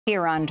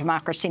Here on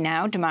Democracy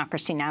Now!,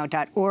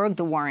 democracynow.org,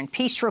 The War and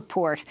Peace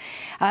Report.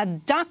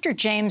 Dr.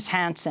 James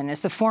Hansen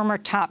is the former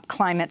top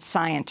climate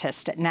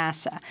scientist at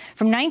NASA.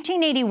 From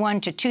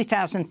 1981 to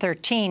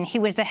 2013, he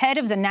was the head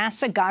of the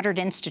NASA Goddard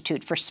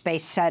Institute for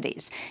Space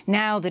Studies,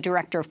 now the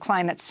director of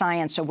Climate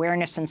Science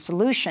Awareness and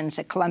Solutions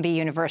at Columbia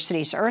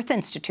University's Earth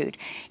Institute.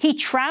 He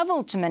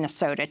traveled to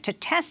Minnesota to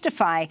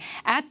testify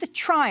at the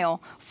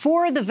trial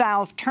for the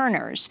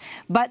valve-turners,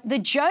 but the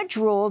judge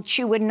ruled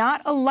she would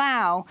not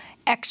allow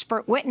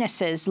expert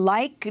witnesses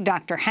like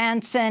Dr.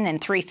 Hansen and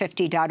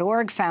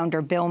 350.org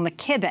founder Bill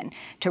McKibben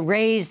to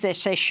raise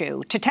this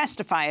issue, to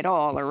testify at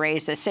all or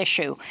raise this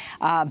issue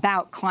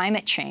about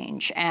climate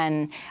change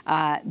and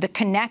the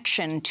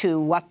connection to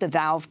what the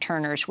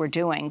valve-turners were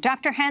doing.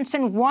 Dr.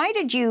 Hansen, why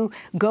did you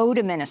go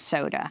to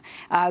Minnesota,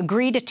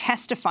 agree to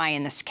testify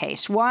in this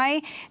case?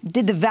 Why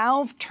did the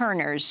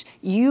valve-turners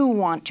you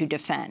want to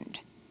defend?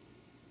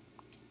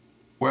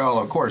 Well,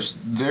 of course,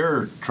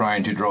 they're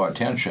trying to draw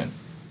attention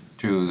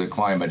to the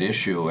climate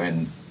issue,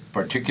 and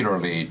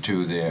particularly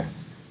to the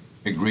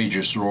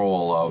egregious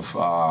role of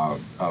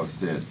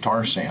the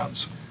tar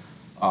sands.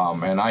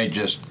 And I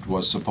just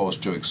was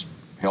supposed to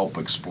help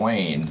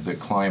explain the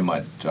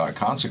climate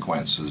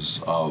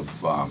consequences of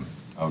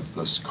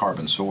this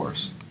carbon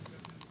source.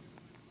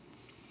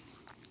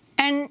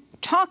 And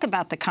talk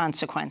about the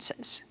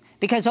consequences.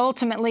 Because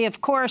ultimately, of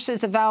course,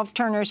 as the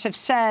valve-turners have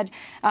said,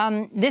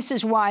 this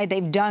is why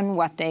they've done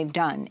what they've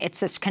done.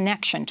 It's this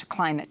connection to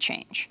climate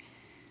change.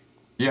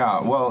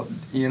 Yeah, well,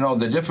 you know,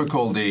 the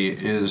difficulty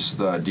is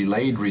the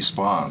delayed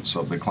response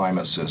of the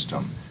climate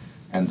system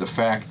and the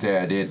fact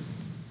that it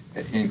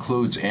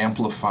includes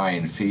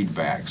amplifying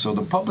feedback. So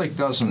the public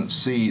doesn't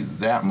see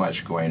that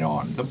much going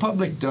on. The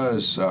public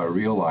does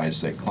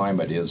realize that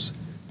climate is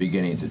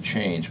beginning to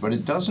change, but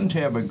it doesn't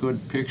have a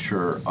good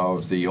picture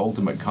of the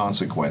ultimate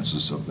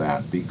consequences of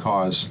that,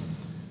 because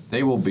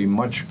they will be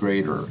much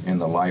greater in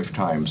the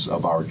lifetimes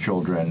of our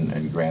children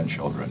and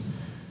grandchildren.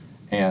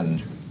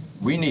 And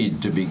we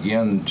need to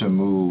begin to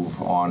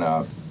move on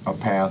a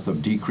path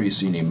of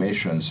decreasing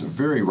emissions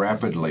very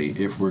rapidly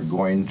if we're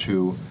going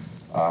to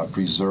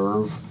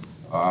preserve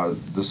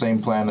the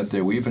same planet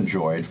that we've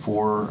enjoyed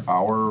for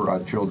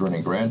our children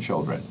and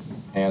grandchildren.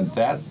 And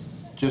that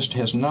just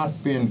has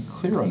not been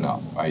clear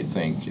enough, I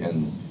think,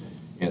 in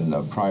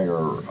the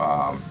prior,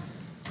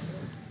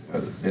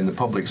 in the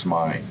public's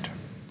mind.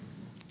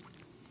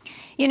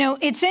 You know,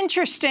 it's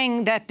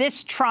interesting that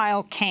this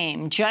trial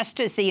came just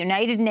as the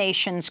United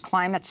Nations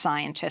climate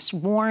scientists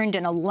warned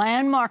in a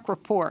landmark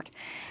report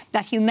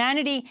that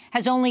humanity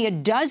has only a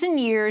dozen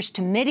years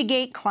to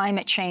mitigate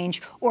climate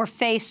change or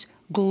face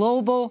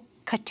global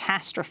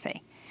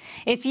catastrophe.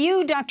 If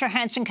you, Dr.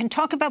 Hansen, can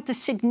talk about the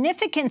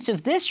significance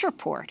of this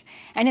report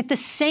and at the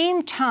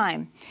same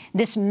time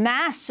this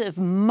massive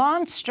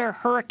monster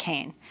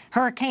hurricane,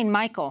 Hurricane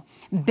Michael,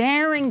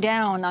 bearing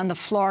down on the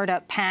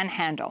Florida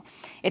Panhandle.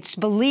 It's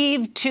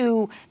believed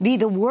to be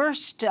the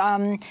worst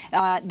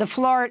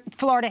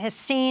Florida has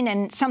seen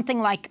in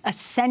something like a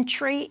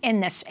century in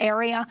this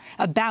area,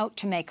 about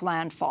to make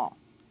landfall.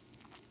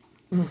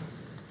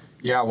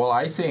 Yeah, well,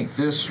 I think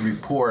this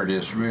report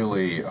is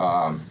really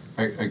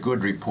a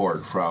good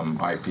report from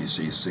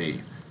IPCC,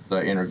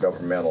 the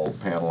Intergovernmental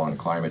Panel on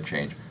Climate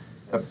Change.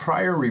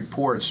 Prior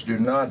reports do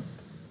not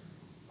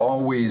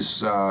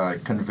always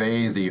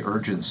convey the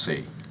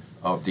urgency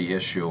of the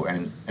issue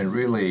and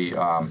really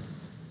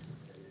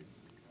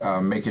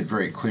make it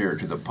very clear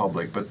to the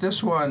public. But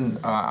this one,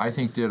 I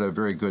think, did a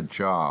very good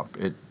job.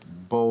 It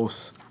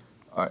both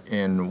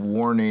in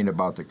warning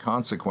about the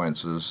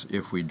consequences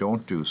if we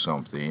don't do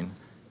something,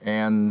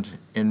 and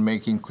in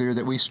making clear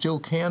that we still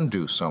can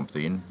do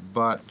something,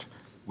 but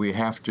we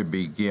have to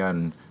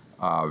begin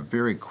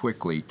very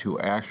quickly to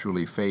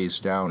actually phase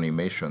down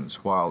emissions,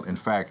 while in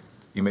fact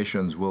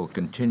emissions will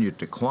continue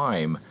to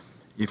climb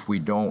if we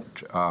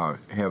don't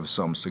have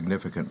some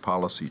significant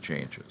policy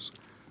changes.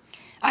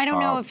 I don't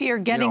know if you're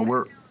getting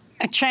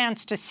a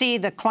chance to see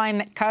the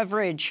climate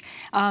coverage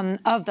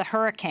of the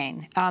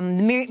hurricane.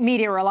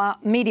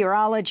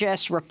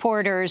 Meteorologists,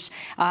 reporters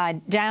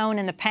down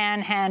in the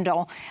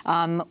Panhandle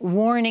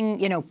warning,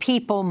 you know,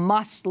 people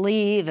must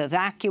leave,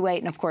 evacuate,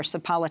 and of course the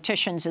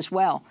politicians as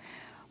well.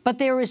 But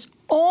there is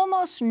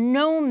almost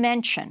no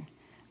mention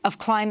of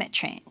climate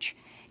change.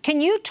 Can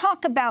you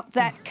talk about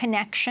that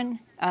connection,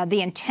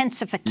 the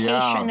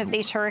intensification of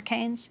these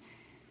hurricanes?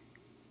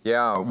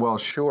 Yeah, well,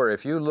 sure.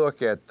 If you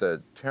look at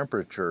the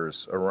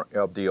temperatures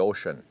of the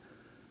ocean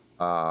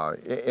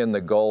in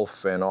the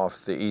Gulf and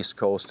off the east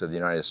coast of the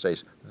United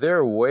States,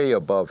 they're way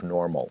above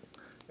normal.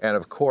 And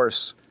of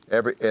course,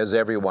 as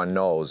everyone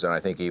knows, and I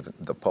think even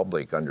the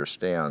public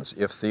understands,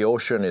 if the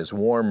ocean is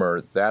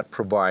warmer, that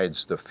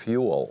provides the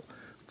fuel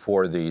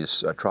for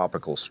these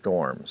tropical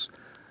storms.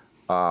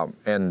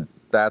 And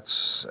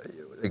that's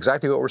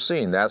exactly what we're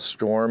seeing. That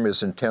storm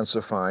is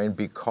intensifying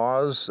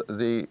because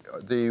the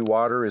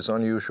water is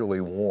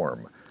unusually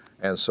warm.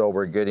 And so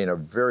we're getting a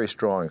very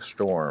strong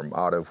storm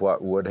out of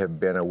what would have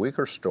been a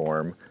weaker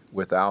storm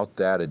without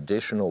that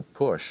additional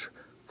push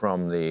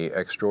from the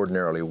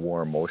extraordinarily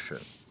warm ocean.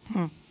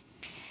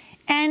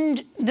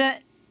 And the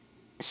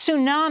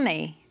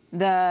tsunami,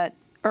 the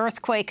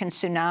earthquake and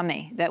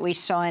tsunami that we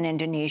saw in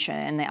Indonesia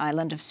in the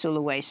island of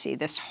Sulawesi,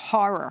 this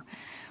horror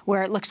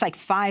where it looks like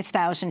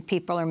 5,000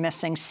 people are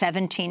missing,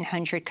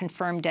 1,700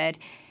 confirmed dead.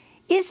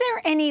 Is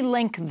there any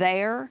link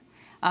there?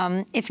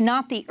 If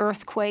not the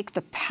earthquake,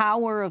 the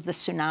power of the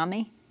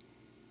tsunami?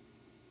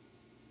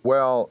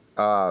 Well,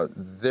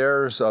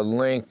 there's a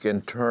link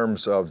in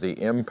terms of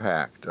the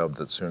impact of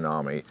the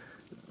tsunami.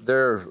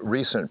 There are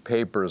recent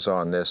papers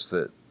on this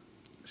that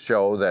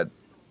show that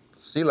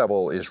sea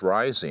level is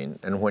rising,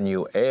 and when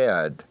you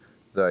add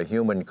the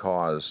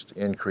human-caused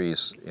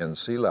increase in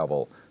sea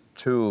level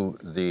to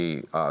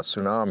the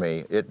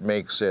tsunami, it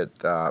makes it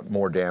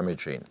more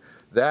damaging.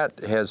 That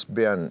has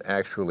been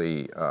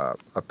actually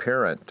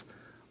apparent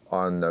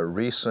on the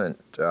recent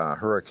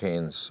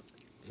hurricanes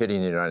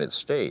hitting the United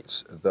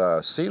States.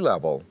 The sea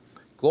level,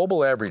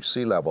 global average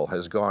sea level,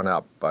 has gone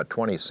up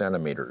 20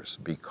 centimeters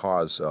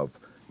because of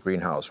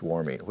greenhouse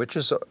warming, which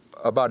is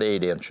about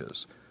 8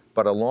 inches.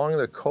 But along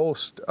the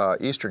coast,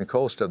 eastern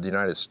coast of the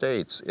United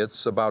States,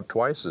 it's about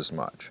twice as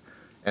much.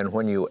 And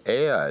when you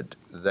add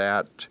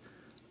that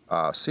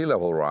sea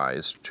level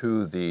rise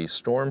to the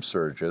storm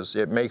surges,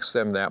 it makes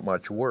them that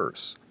much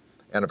worse.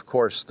 And of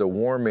course, the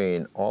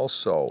warming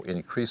also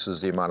increases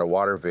the amount of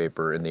water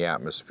vapor in the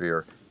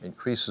atmosphere,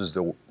 increases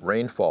the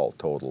rainfall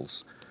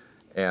totals.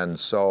 And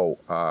so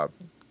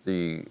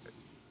the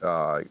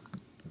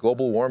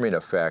global warming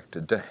effect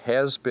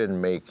has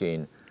been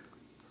making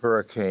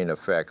hurricane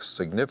effects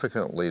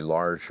significantly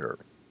larger.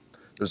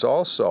 There's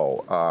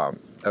also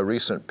a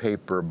recent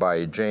paper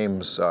by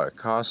James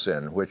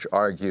Hansen, which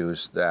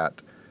argues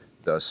that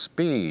the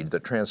speed,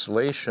 the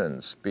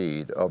translation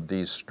speed of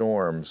these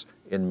storms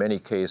in many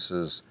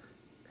cases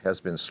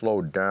has been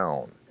slowed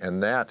down.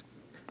 And that,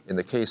 in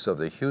the case of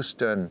the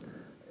Houston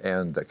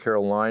and the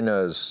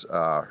Carolinas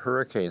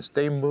hurricanes,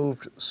 they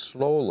moved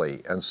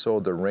slowly, and so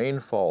the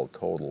rainfall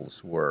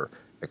totals were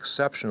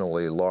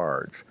exceptionally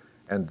large.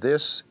 And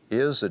this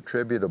is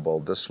attributable,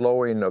 the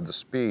slowing of the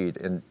speed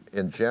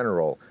in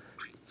general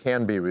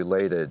can be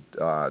related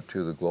to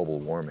the global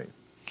warming.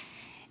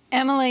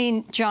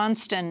 Emily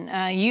Johnston,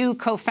 you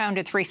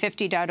co-founded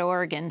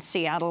 350.org in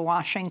Seattle,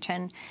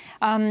 Washington.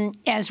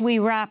 As we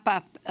wrap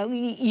up,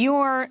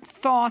 your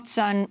thoughts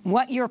on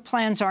what your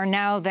plans are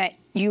now that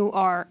you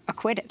are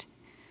acquitted?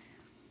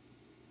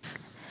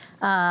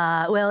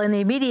 Well, in the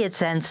immediate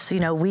sense,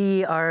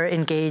 we are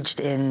engaged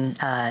in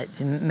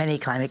many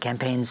climate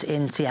campaigns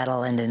in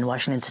Seattle and in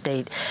Washington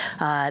State.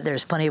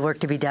 There's plenty of work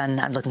to be done.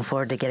 I'm looking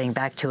forward to getting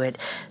back to it.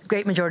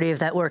 Great majority of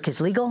that work is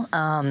legal,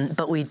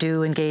 but we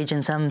do engage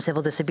in some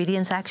civil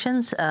disobedience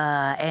actions.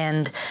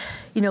 And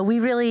we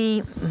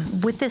really,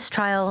 with this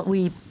trial,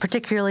 we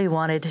particularly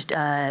wanted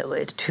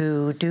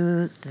to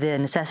do the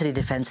necessity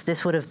defense.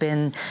 This would have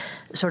been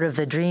sort of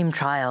the dream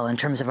trial in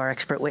terms of our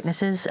expert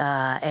witnesses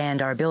and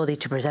our ability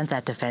to present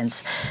that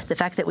defense. The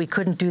fact that we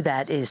couldn't do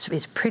that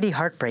is pretty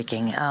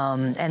heartbreaking.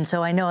 And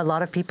so I know a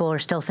lot of people are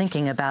still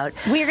thinking about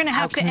we're going to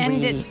have to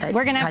end it.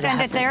 We're going to have to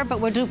end it there, but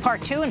we'll do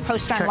part 2 and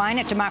post online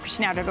at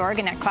democracynow.org.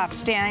 And at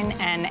Klopstein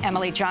and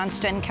Emily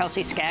Johnston,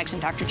 Kelsey Skaggs,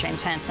 and Dr.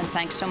 James Hansen,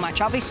 thanks so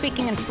much. I'll be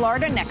speaking in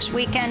Florida next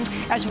weekend,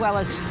 as well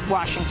as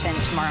Washington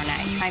tomorrow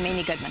night. I'm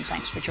Amy Goodman.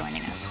 Thanks for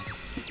joining us.